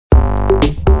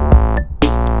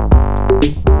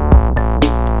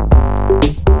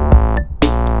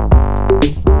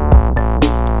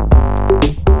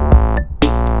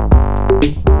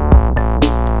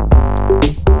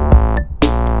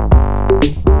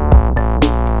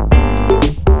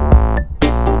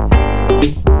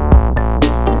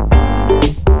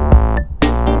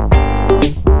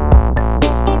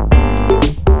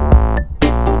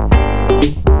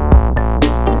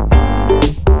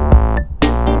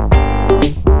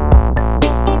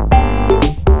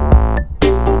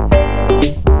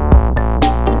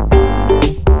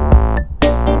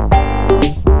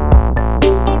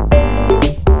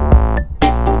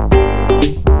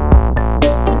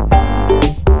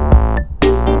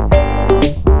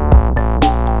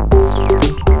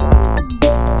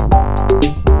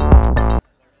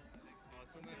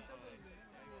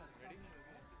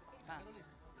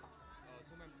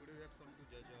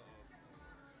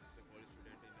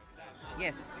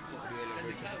Yes.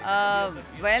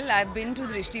 Well, I've been to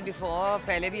दृष्टि before.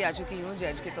 पहले भी आ चुकी हूँ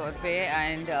जज के तौर पे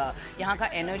and यहाँ का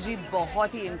energy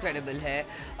बहुत ही incredible है.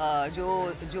 जो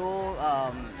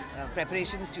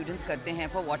preparation students करते हैं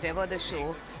for whatever the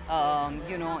show,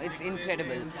 it's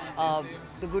incredible.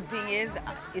 The good thing is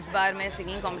इस बार मैं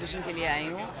singing competition के लिए आई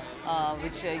हूँ,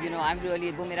 which I'm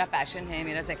really वो मेरा passion है.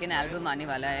 मेरा second album आने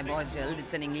वाला है बहुत जल्द.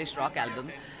 It's an English rock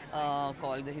album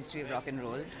called The History of Rock and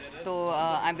Roll. तो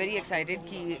I'm very excited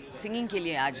कि singing के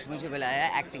लिए आज मुझे बुलाया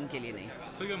है, acting के लिए नहीं.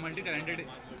 So you're multi-talented.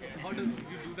 How do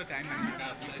you do the time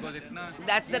management? Because itna.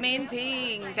 That's the main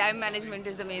thing. Time management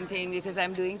is the main thing because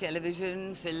I'm doing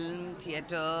television, film,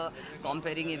 theatre,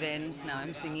 comparing events. Now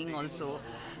I'm singing also.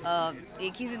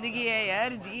 एक ही जिंदगी है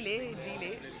यार, जी ले.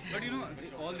 But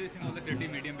all these things, all the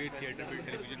creative medium, be it theatre, be it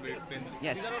television, be it films,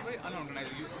 Yes. these are all very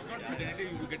unorganized. It's not certainty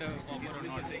you get an offer or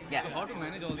not. Yeah. So how to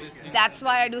manage all these things? That's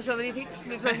why I do so many things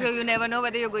because you never know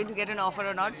whether you're going to get an offer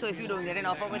or not. So if you don't get an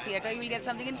offer for theatre, you'll get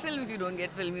something in film. If you don't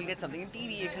get film, you'll get something in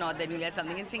TV. If not, then you'll get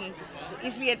something in singing. So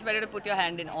easily it's better to put your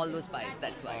hand in all those pies.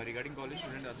 That's why. Regarding college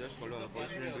students, are just college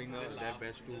students doing their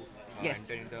best to Yes.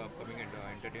 enter in the upcoming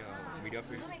media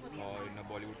field or in a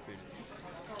Bollywood field?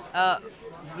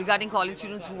 Regarding college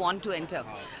students who want to enter.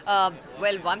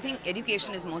 Well, one thing,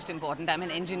 education is most important. I'm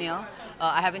an engineer.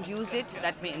 I haven't used it.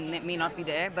 That may not be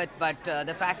there. But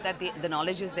the fact that the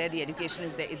knowledge is there, the education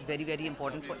is there, is very, very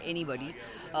important for anybody.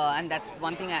 And that's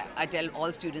one thing I tell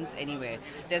all students anywhere.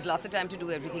 There's lots of time to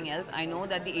do everything else. I know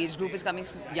that the age group is coming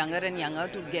younger and younger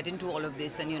to get into all of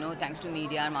this. And, thanks to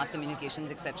media and mass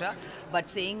communications, etc. But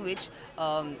saying which,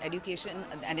 education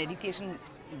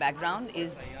background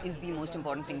is the most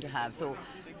important thing to have. So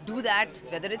do that,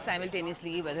 whether it's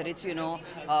simultaneously, whether it's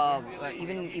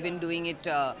even doing it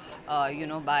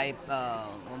by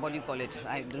what do you call it,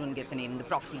 I don't get the name, the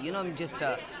proxy,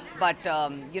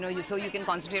 so you can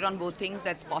concentrate on both things.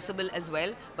 That's possible as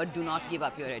well, but do not give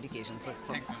up your education for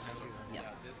yeah.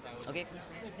 Okay.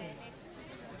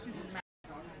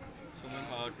 So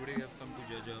ma'am, today you have come to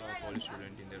judge a college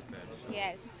student in their fair. So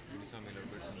Yes, give me some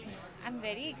elaborate something. I'm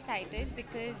very excited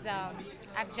because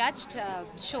I've judged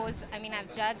shows. I mean,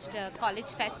 I've judged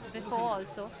college fests before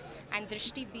also, and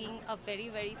Drishti being a very,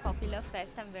 very popular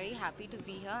fest, I'm very happy to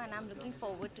be here, and I'm looking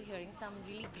forward to hearing some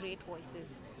really great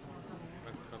voices.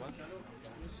 Prabha?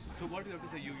 So what do you have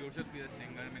to say? You yourself be a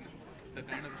singer. I mean, the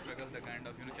kind of struggle, the kind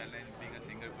of challenge being a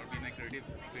singer or being a creative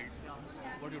field.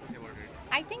 What do you have to say about it?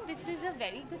 I think this is a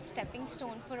very good stepping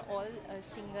stone for all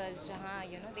singers.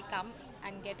 Jahan, they come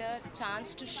and get a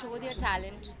chance to show their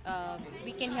talent.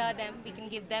 We can hear them, we can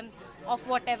give them of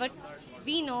whatever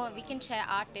we know, we can share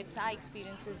our tips, our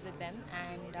experiences with them,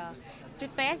 and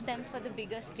prepares them for the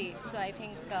bigger stage. So I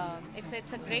think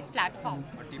it's a great platform.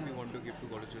 What tip you want to give to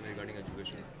college students regarding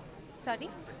education? Sorry?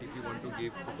 What tip you want to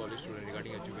give to college students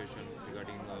regarding education,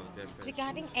 regarding their fair?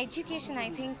 Regarding education, I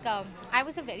think I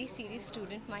was a very serious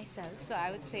student myself, so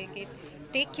I would say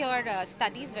take your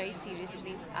studies very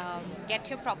seriously,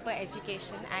 get your proper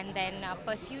education, and then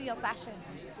pursue your passion.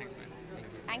 Thanks, man.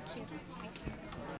 Thank you.